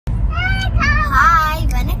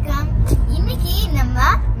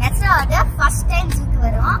First time ஜூக்கு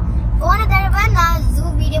வரோம். போன தடவை நான் ஜூ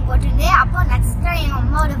வீடியோ போட்டிருந்தேன். அப்போ நட்ஸ்டா என்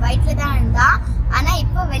அம்மாவோட வயிற்றுல தான் இருந்தா. ஆனா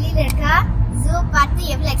இப்போ வெளியில இருக்க ஜூ பார்த்து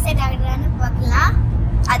எவ்வளவு எக்ஸைட் ஆகுறான்னு பார்க்கலாம்.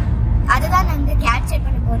 அதுதான் நாங்க கேப்சர்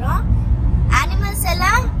பண்ண போறோம். அனிமல்ஸ்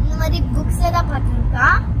எல்லாம் இந்த மாதிரி புக்ஸ்ல தான்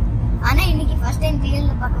பார்த்துருக்கோம். ஆனா இன்னைக்கு ஃபர்ஸ்ட் டைம்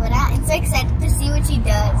ரியல்ல பார்க்க வரேன். I'm so excited to see what she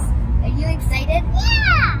does. Are you excited?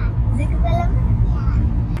 Yeah. இதுக்கு போலாம்.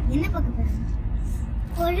 என்ன பார்க்க போறோம்?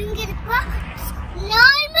 குரங்கு இருக்கா?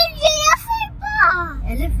 நார்மல் ஜிராஃப் இருக்கா?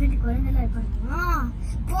 எலிஃபண்ட் குரங்குல இருக்கா?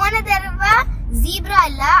 போன தடவை ஜீப்ரா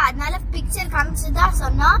இல்ல, அதனால பிக்சர் காமிச்சதா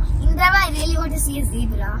சொன்னா. இந்த தடவை I really want to see a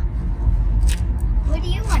zebra. What do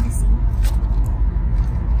you want to see?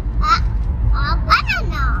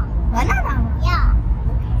 Banana. Banana? Yeah.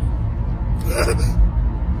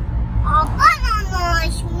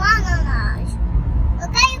 Bananas.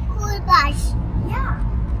 Okay, cool guys. Yeah.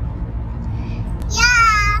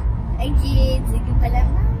 Yeah. Okay, sige pala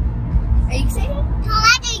na. Are you excited?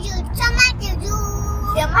 Tomato juice. Tomato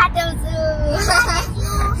juice. Tomato juice.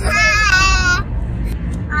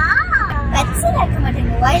 Pets like tomato.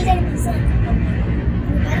 Wild animals like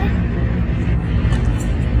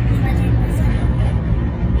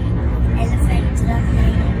elephant, giraffe.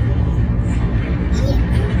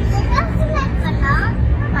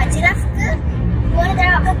 Giraffe போன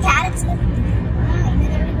தடவை carrots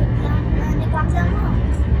பார்க்கலாமா?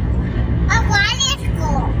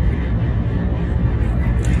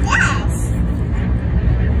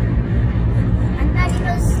 And that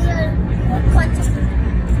was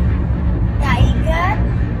tiger,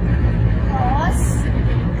 horse,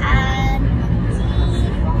 and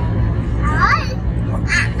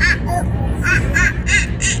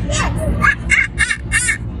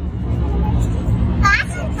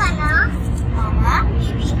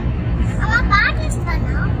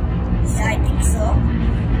I think so.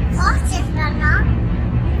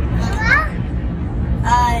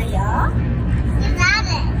 Yeah.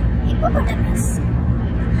 Hippopotamus.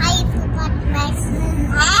 Hippopotamus.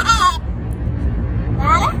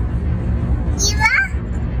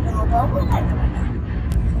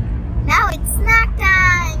 Now it's snack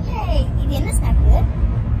time. Yay! This is snack.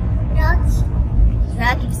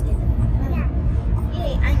 Ragi biscuit. Yeah.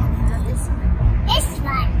 Yay! I want to have this one. This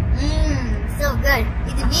one. So good.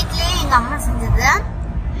 இது வீட்லயே எங்க அம்மா செஞ்சது.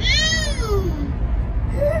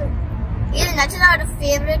 இது நச்சனாவோட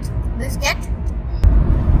favourite biscuit.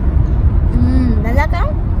 நல்லா இருக்கா?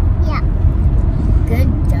 Yeah.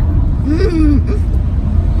 Good job.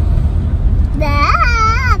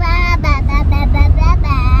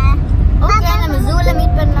 Okay, நம்ம ஜூல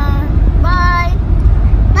meet பண்ணலாம். Bye.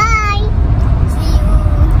 Bye. See you.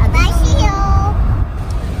 Bye. See you.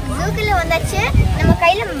 ஜூக்குள்ள வந்தாச்சு. நம்ம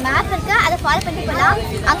கையில மேப் இருக்கு. அதை ஃபாலோ பண்ணி போலாம்.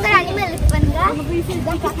 அங்க அனிமல் லிஸ்ட் பண்ணுங்க.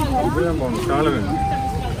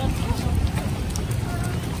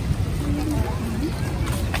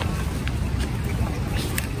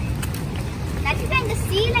 நட்சத்திர இந்த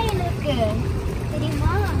சீ லைன் இருக்கு.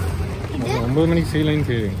 தெரியுமா? இது 9 மணிக்கு சீ லைன்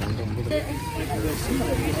தெரியும்.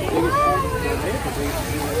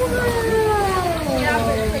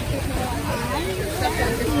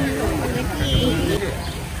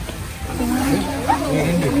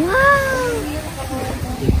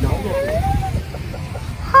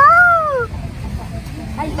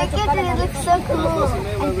 Look at it, it looks so cool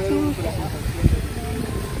and cute.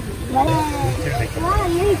 Wow,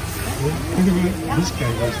 look. This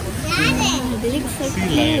guy was. It looks so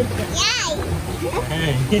cute. Hey.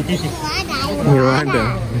 Wada.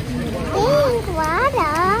 Wada.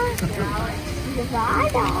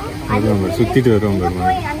 சுத்திட்டு வரோம்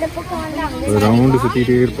ஒரு ரவுண்ட்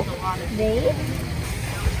சுத்திட்டே இருப்போம்.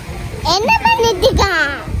 என்ன பண்ணிட்டீங்க?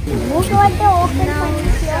 மூக்கு வந்து ஓபன்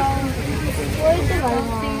பண்ணிட்டு போயிட்டு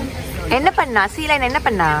வரணும். என்ன பண்ணா? சீ லைன் என்ன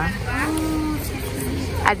பண்ணா?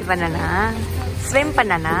 அது பண்ணனா? ஸ்விம்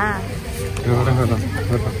பண்ணனா?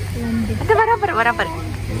 அது வர பாரு.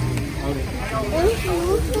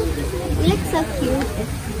 Looks so cute.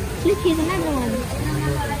 Look, here's another one.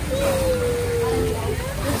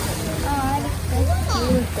 Oh, looks so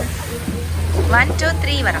cute. 1 2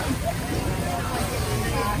 3 வர.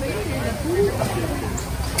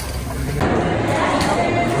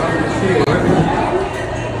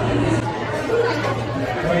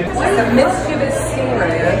 It's a mischievous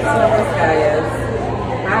stingray. That's what this guy is.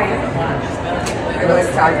 Hi. I was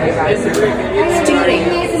talking about stingray.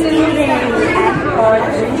 Oh,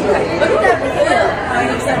 look at that bill.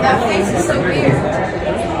 That face is so weird.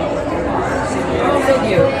 Oh, thank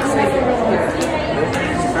you.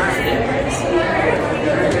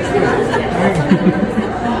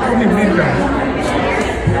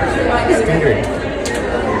 Stingray.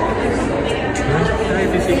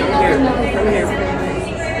 Sissy, come here. Come here.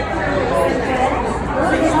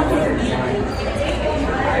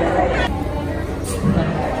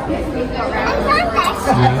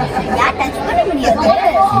 Yeah, touch பண்ண என்ன lean பண்ணு.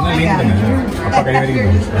 அப்பா கை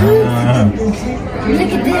வரைக்கும்.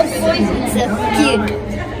 Look at this. It's so cute.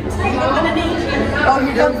 Oh,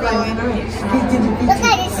 you don't play with her? Look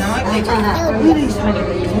at this.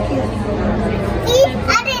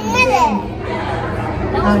 I didn't know that.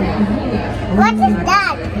 What is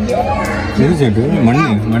that? இது சேட்டு மண்ணு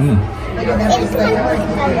மண்ணு. It's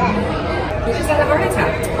color. She's had a heart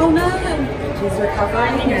attack. Oh no. She's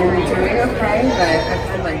recovering and doing okay, but I've had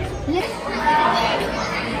like.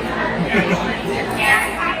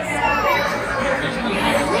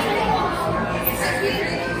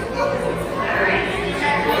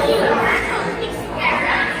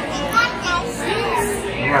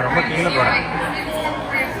 ரொம்ப கீழே போறேன்.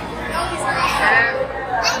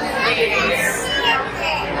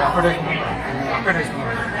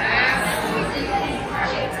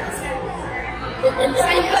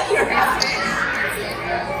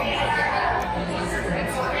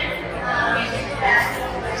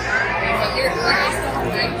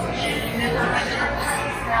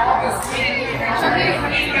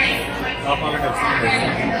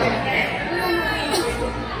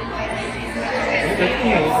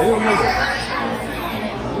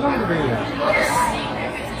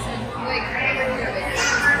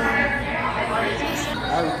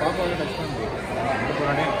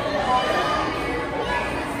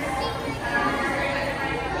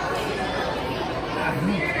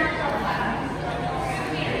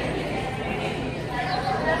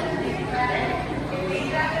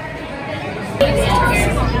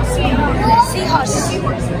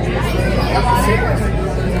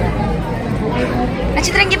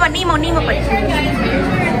 நட்சத்திரம் இங்கே பா, Nemo Nemo படி.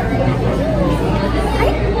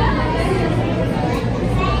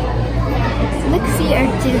 Look, sea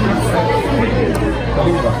urchins.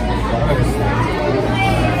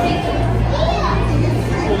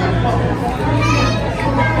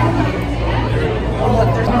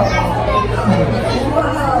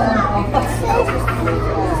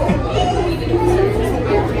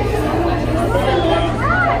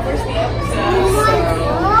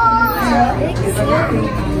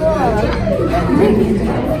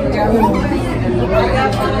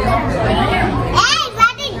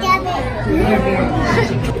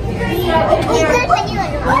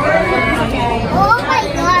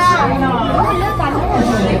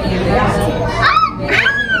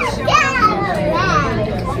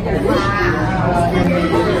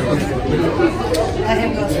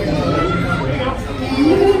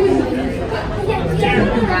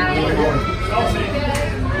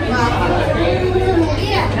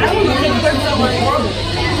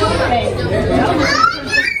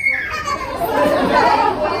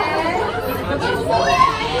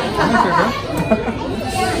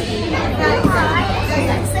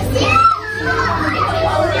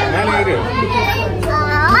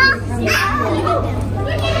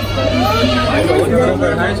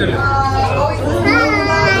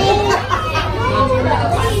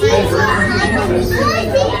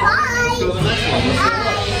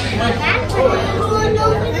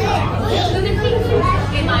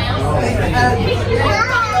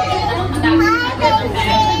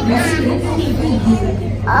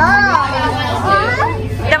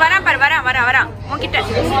 இந்த வரான் பாரு, வரான் வரான் வரான் உன்கிட்ட.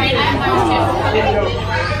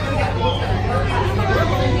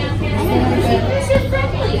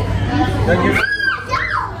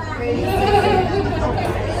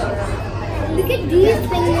 Look at these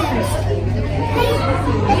penguins.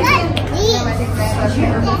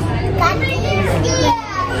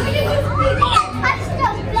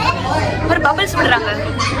 ஒரு பபிள்ஸ் விடுறாங்க.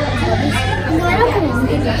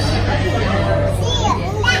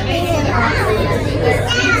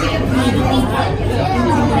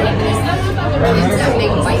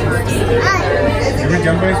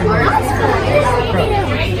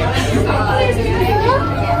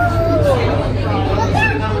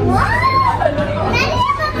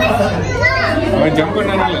 ஜம்ப்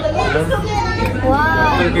பண்ணனால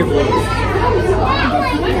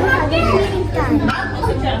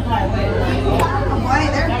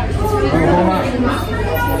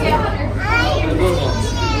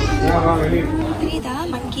தெரியுதா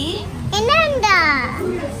மங்கி என்னடா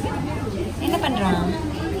என்ன பண்றான்?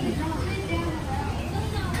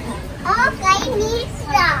 கை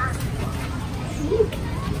நீட்டா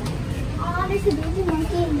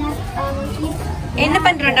என்ன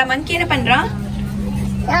பண்றான்டா மங்கி? என்ன பண்றான்?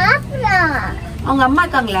 அவங்க அம்மா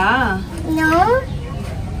இருக்காங்களா? No.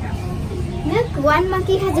 Look, one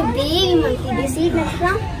monkey has a baby monkey. Do you see it,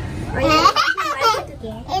 Nashra?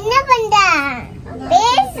 என்ன பண்ற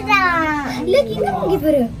பேசுடா look இங்க monkey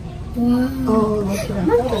பாரு wow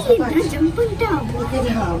monkey நான் ஜம்ப் பண்ணிட்டேன்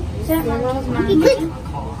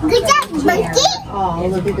good job monkey Oh,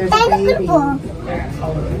 look at this baby.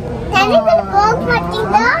 தண்ணிக்குள்ள போக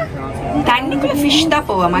மாட்டீங்களா தண்ணிக்குள்ள ஃபிஷ் தான்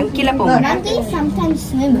போவா மங்கில போவா monkeys sometimes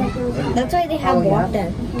swim that's why they have water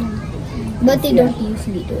but they don't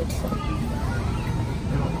usually do it so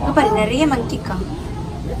பாரு நிறைய மங்கிக்கா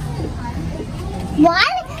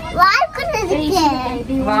வால் கூட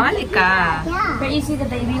இருக்கு வாலுக்கா but you see the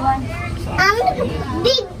baby one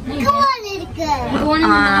big one இருக்கு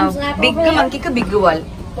big மங்கிக்கு big wall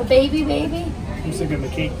the baby I'm sick of the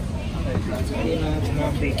cake.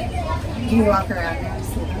 Can you walk around there to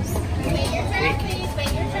see those?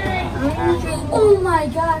 oh my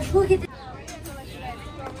gosh look at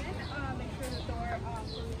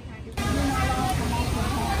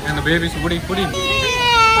And the babies, put in.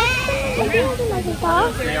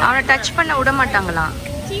 அவனை touch பண்ண விட மாட்டாங்களாம்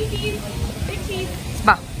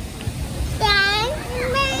பா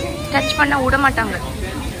touch பண்ண விட மாட்டாங்க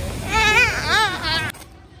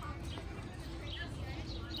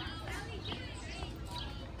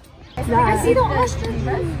I see the ostrich.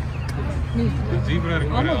 The zebra is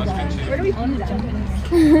very ostrich. Where do we feed them?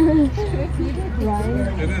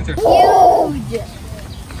 Huge.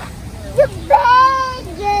 It's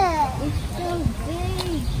big. It's so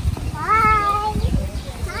big. Hi.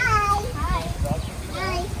 Hi. Hi.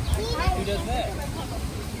 Hi. Who does that?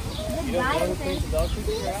 The guy says,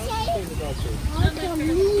 look at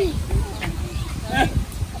me.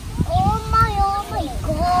 Oh my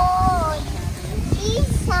God. He's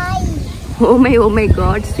size. oh my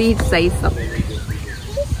god see its size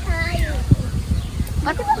He's size.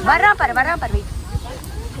 வரா பாரு wait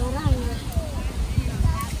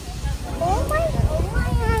Oh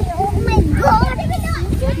my God.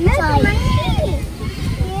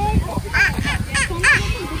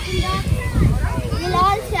 We'll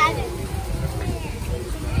all share it.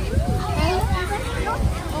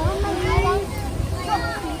 Oh my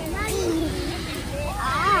God.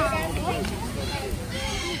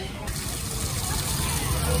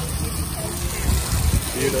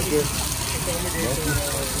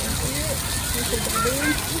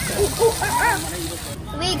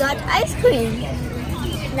 We got ice cream.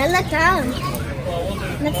 Nallaka.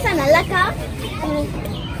 Next time, nallaka.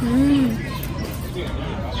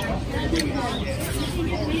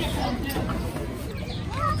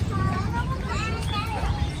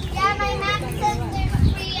 Yeah, my mom says there's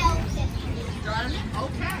 3 oceans.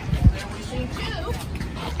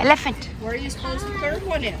 elephant Where are you supposed the third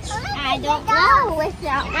one is? I don't know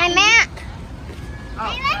without my map. I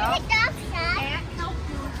like the dog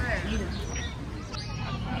side.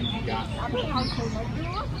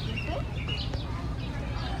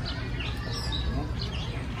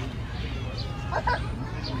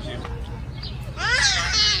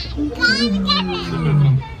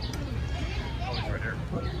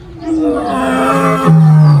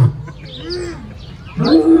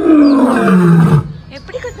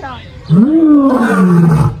 எப்படி கத்துறான்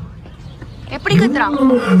எப்படி கத்துறான்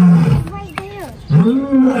Right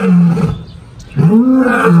there.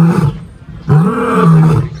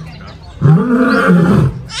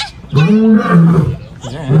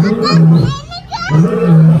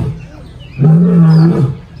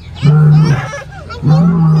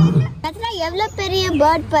 அதெல்லாம் எவ்வளவு பெரிய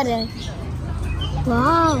bird பாரு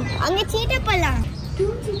wow அங்க சீட்டா போலாம்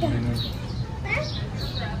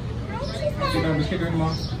Cheetah biscuit வேணுமா?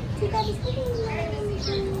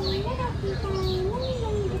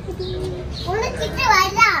 உள்ள சீட்டா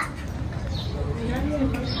வரல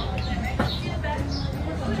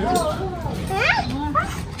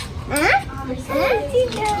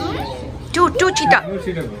two cheetah இன்னொரு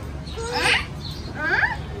cheetah போ.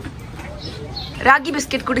 ராகி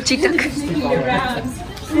பிஸ்கெட் குடு சீட்டாக்கு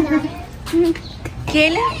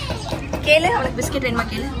கேளு அவனுக்கு பிஸ்கெட் வேணுமா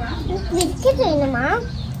கேளு பிஸ்கட் வேணுமா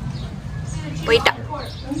போயிட்டா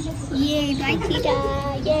ஏ பை சீட்டா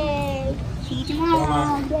ஏ சீட்டா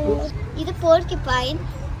இது போர்க்கிபைன்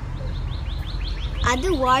அது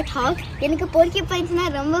வாட் ஹாக் எனக்கு போர்க்கிபைன்ஸ்னா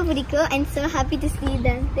ரொம்ப பிடிக்கும் and so happy to see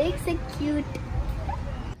them they're so cute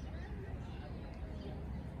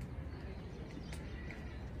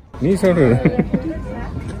நீ சொல்ற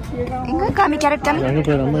எங்க காமி கேரட் காமி அங்க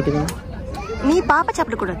போய் அம்மா கிட்ட நீ பாப்பா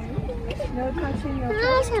சாப்பிட கூடாது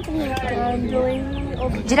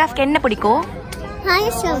ஜிராஃப்க்கு என்ன பிடிக்கும்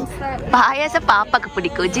பாயசம் பாயாசம் பாப்பாக்கு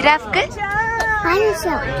பிடிக்கும் ஜிராஃப்க்கு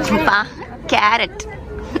பாயசம் கேரட்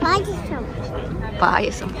பாயசம்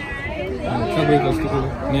பாயசம் போய் ஃபர்ஸ்ட்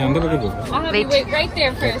நீ அந்த பக்கம் போ Wait. Wait right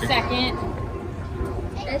there for a second.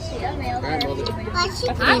 Is she a male or a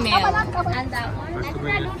female? Female. And that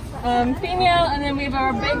one? Female, and then we have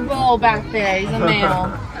our big bull back there. He's a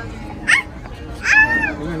male.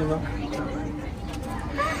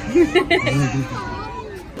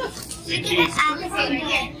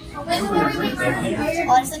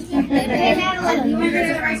 Also cute.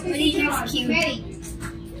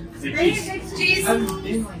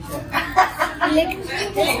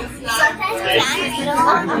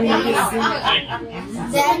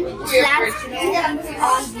 Then plants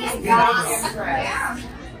on these guys.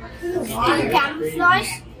 To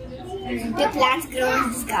camouflage, the plants grow in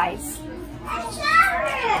the skies.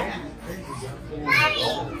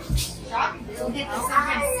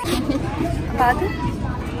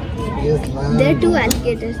 There are two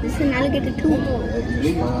alligators. This is an alligator too.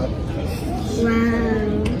 Wow.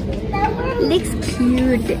 Looks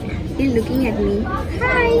cute. He's looking at me.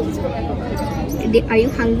 Hi. Are you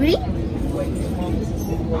hungry?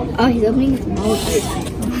 Oh, he's opening his mouth.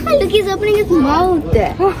 Look, he's opening his mouth.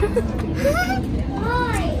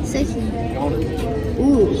 So cute.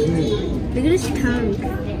 Ooh. Look at his tongue.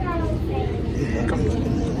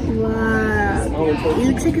 Wow. He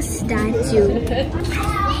looks like a statue.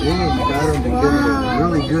 Wow.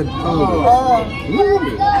 Really good pose. Oh.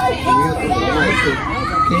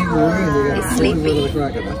 He's sleeping.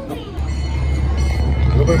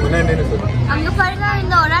 அங்க பாருங்க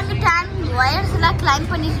இந்த orangutan wires எல்லாம் climb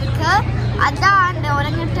பண்ணிட்டு இருக்கு. அதான் அந்த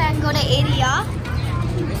orangutanோட area.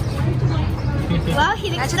 Wow, he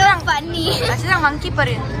looks so funny. That's a monkey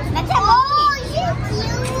paru. That's a monkey. Oh, you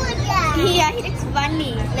cute. Yeah, he looks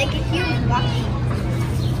funny, like a huge monkey.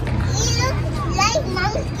 He looks like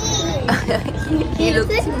monkey. He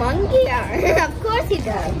looks like monkey. Of course he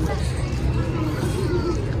does.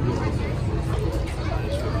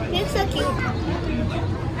 He looks so cute.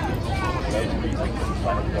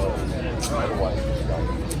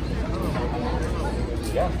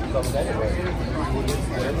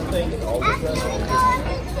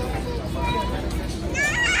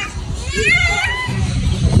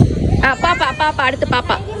 பாப்பா அடுத்து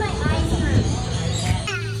பாப்பா.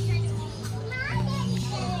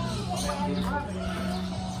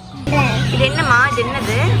 இது என்னம்மா? இது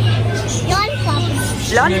என்னது?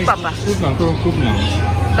 லாலிபாப்பா.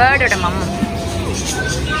 பேர்டோட மம்மு.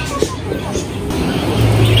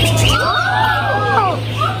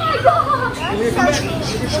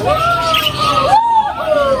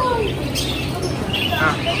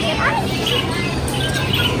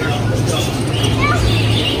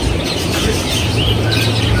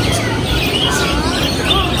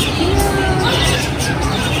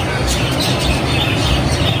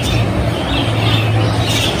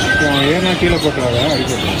 ஏன்னா கீழே போட்டுறாங்க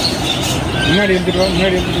அடிக்கடி. முன்னாடி எடுத்துட்டு வா.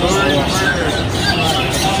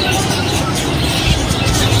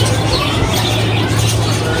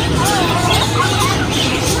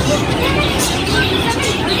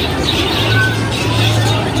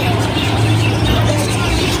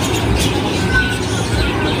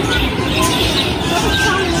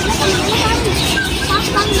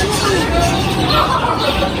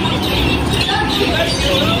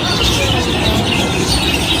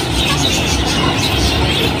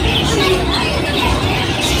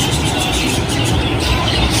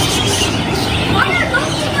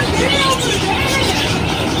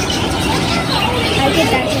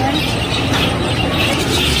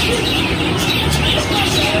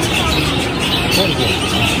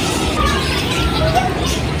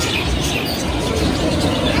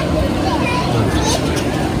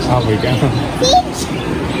 போயிட்டேன்.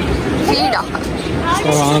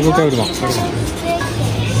 அவனை கூப்பிட்டே விடுவான்.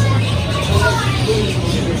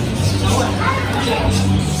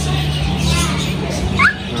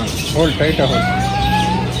 ஹோல்ட் டைட்டா ஹோல்ட்.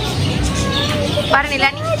 பாரு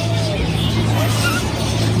நிலானி.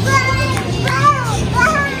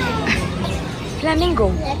 Flamingo.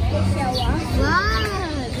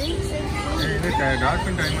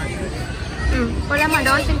 டால்ஃபின் டைம் ஆச்சு. போலாமா?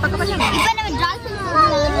 டால்ஃபின் பக்கம் போலாமா? இப்போ நம்ம dolphin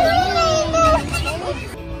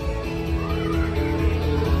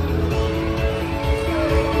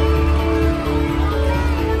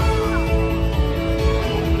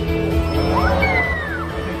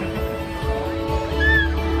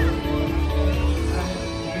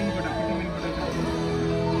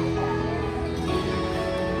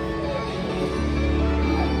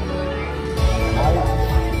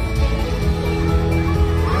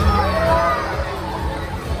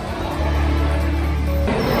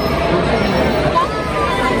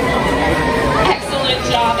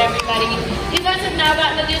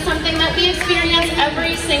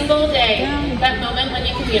every single day, that moment when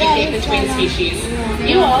you communicate between species.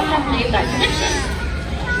 You all have made that connection.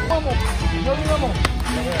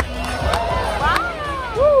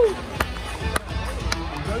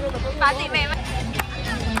 Pati may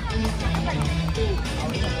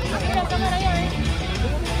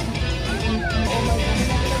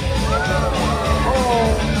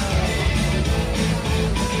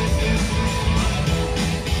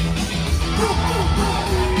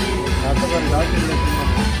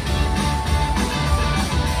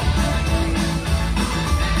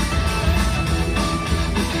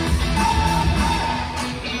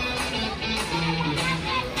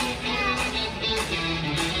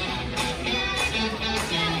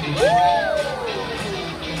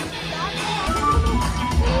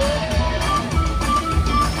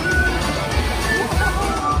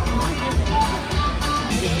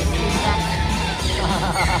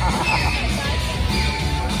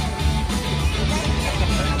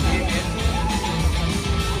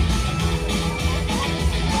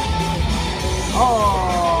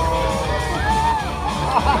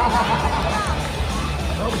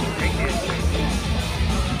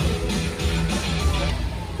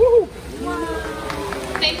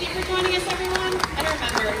Thank you for joining us, everyone. And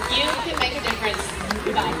remember, you can make a difference.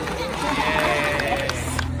 Goodbye.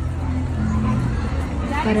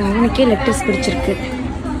 அவனுக்கே letters பிடிச்சிருக்கு.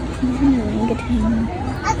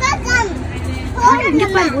 இங்க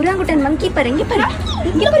பாரு ஒராங்குட்டன் மங்கி பாரு இங்க பாரு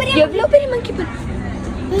எவ்வளவு பெரிய மங்கி பாரு.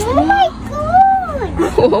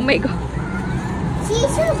 Oh my god.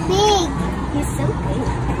 He's so big. He's so big.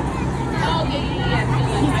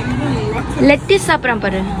 Lettuce சாப்பிடுறான்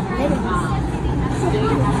பாரு.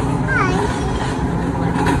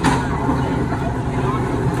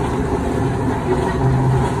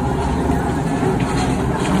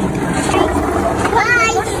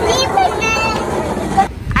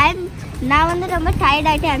 நான் வந்து ரொம்ப டயர்ட்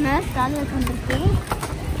ஆயிட்டேன் அதனால ஸ்டால் உட்காந்துருக்கேன்.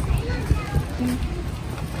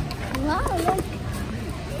 Wow, look.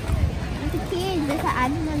 It's a cage. There's an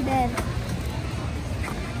animal there.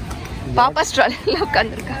 பாப்பா ஸ்ட்ரால்ல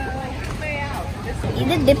உட்கார்ந்திருக்கா.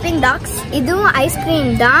 இது டிப்பிங் டாக்ஸ். இதுவும்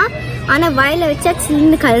ஐஸ்கிரீம் தான். ஆனா வாயில வச்சா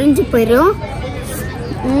சில்லுன்னு கரைஞ்சு போயிடும்.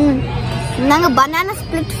 நாங்க பனானா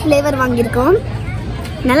ஸ்பிளிட் ஃப்ளேவர் வாங்கியிருக்கோம்.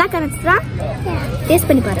 நல்லா கரைச்சுதா? டேஸ்ட்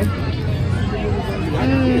பண்ணி பாரு.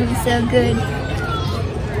 So good.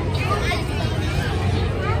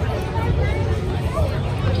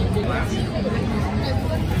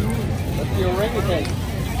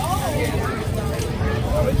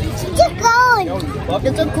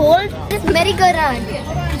 It's a cold. It's merry-go-round.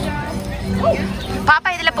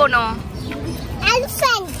 பாப்பா இதுல போணும்.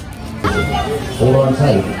 Elephant. Hold on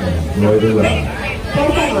tight and enjoy the ride.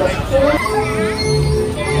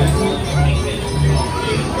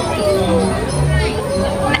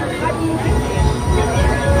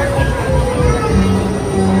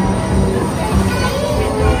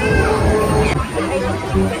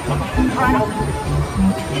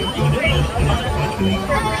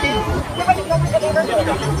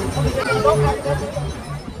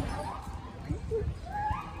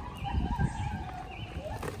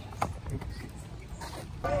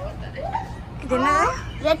 இது என்ன?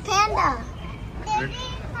 Red panda.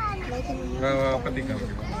 பத்தி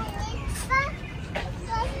காமிக்கணும்.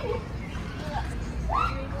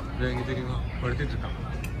 எங்க தெரியுமா படுத்துட்டு இருக்கான்.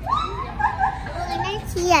 I can't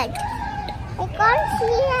see it. I can't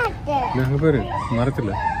see it. அங்க பாரு மரத்துல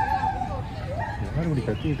யாரு இப்படி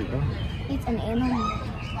கத்திட்டு இருக்கா? It's an animal.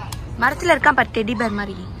 மரத்துல இருக்கான் பாரு டெடி பேர்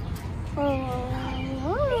மாதிரி.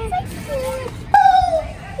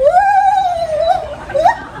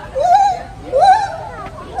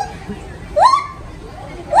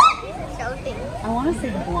 I want to say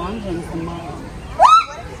the blonde one's the mom.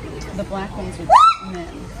 The black ones are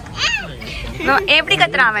men. எப்படி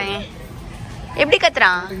கத்துறான் அவன்? எப்படி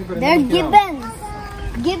கத்துறான்? They're gibbons.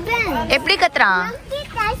 Gibbons. எப்படி கத்துறான்? Monkey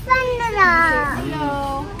touch பண்றா.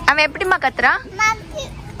 அவன் எப்படிமா கத்துறான்? Monkey.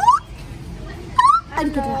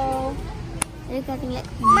 அடிக்குது. இருக்காதீங்க.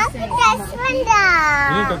 Monkey touch பண்றா.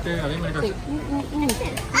 நீ கத்து அதே மாதிரி கத்து.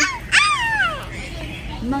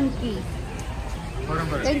 Monkey.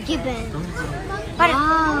 They're gibbons. பாரு.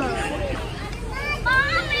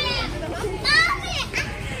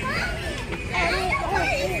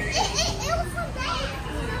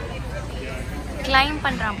 கிளைம்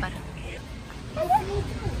பண்றான் பாரு.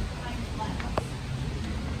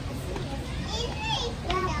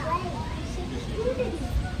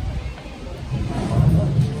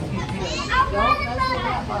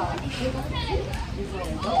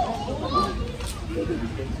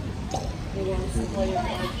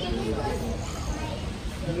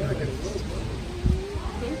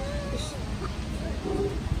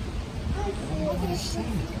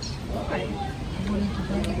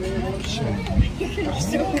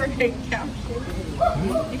 Super big couch.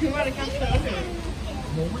 You can want to couch for other.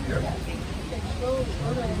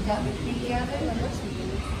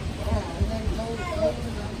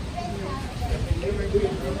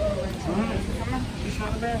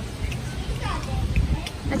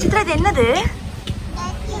 Nakshatra இது என்னது?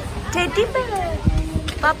 Teddy bear.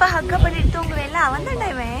 பாப்பா ஹக்க பண்ணிட்டு தூங்குவேல அவன் தான்டா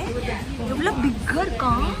இவன். இவ்வளவு பிக்கா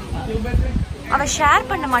இருக்கான். அவன் ஷேர்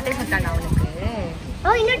பண்ண மாட்டேன்னு சொல்லிட்டான் அவனுக்கு.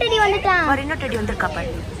 ஓ இன்னொரு டெடி வந்துட்டான். ஒரு இன்னொரு டெடி வந்திருக்கா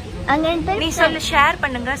பாரு. அங்க நீ சொல்லு ஷேர்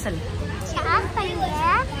பண்ணுங்க சொல்லு. ஷேர் பண்ணுங்க.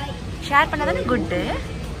 Share பண்ணதானே good.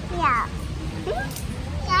 யா.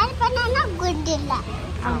 ஷேர் பண்ணனா குட் இல்ல.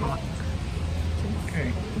 ஆமா.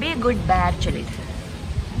 Be a good bear சொல்லிடு.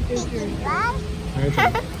 ஹாய்.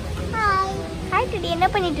 ஹாய் டெடி என்ன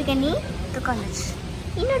பண்ணிட்டு இருக்க நீ? உட்கார்ந்துச்சு.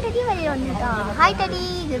 இன்னொரு டெடி வெளிய வந்துட்டா. Hi teddy.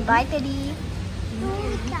 Good bye teddy.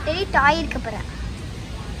 Teddy டாய் இருக்க போறா.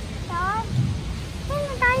 டாய். என்ன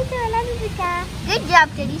டாய் விளையாடிட்டு இருக்க? குட்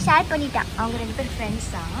ஜாப் டெடி ஷேர் பண்ணிட்டா. அவங்க ரெண்டு பேரும்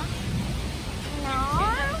ஃப்ரெண்ட்ஸ் தான்.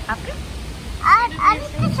 அப்புறம்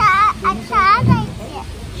அதுக்கு ஷேர் ஆயிடுச்சு.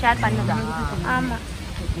 ஷேர் பண்ணுதா? ஆமா.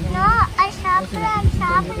 நோ சாப்பிட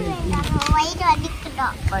வேண்டாம். வயிறு வலிக்குதா?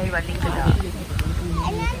 வயிறு வலிக்குதா?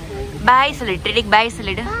 பாய் சொல்லிடு. டெடிக்கு பாய்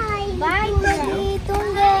சொல்லிடு. பாய் டெடி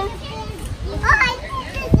தூங்கு. ஹாய்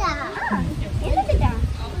டெடிடா. என்னடா?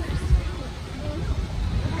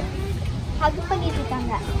 ஹக் பண்ணிட்டு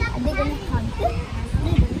இருக்காங்க. அதுக்கு ஹக்.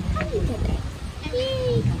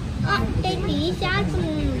 டெடி ஷேர்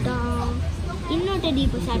பண்ணுடா. இன்னொரு டெடி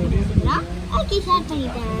இப்போ ஷேர் பண்ணிட்டா. ஓகே ஷேர்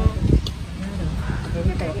பண்ணிட்டேன்.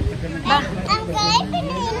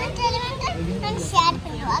 ஷேர்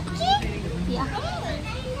பண்ணுவா. Okay yeah.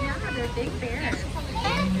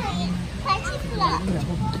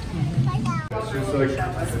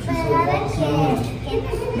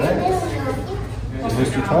 And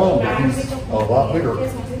Mr. Tom, he's a lot bigger.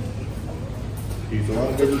 He's a lot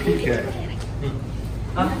bigger kitty cat.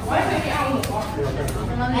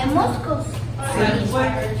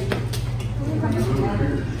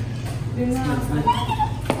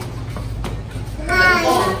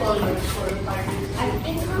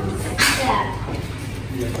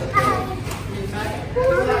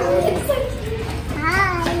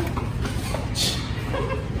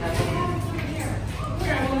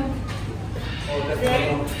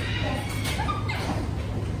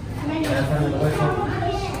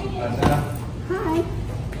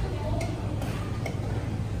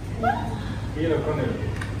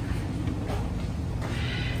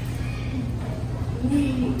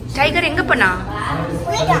 Tiger எங்க போனா?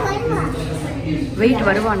 வெயிட்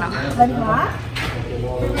வருவானா?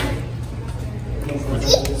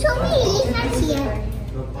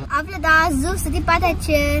 அவ்வளவுதான் ஜூ சுத்தி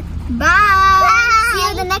பார்த்தாச்சு. Bye. See you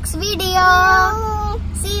in the next video.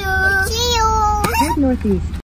 See you. See you. Northeast.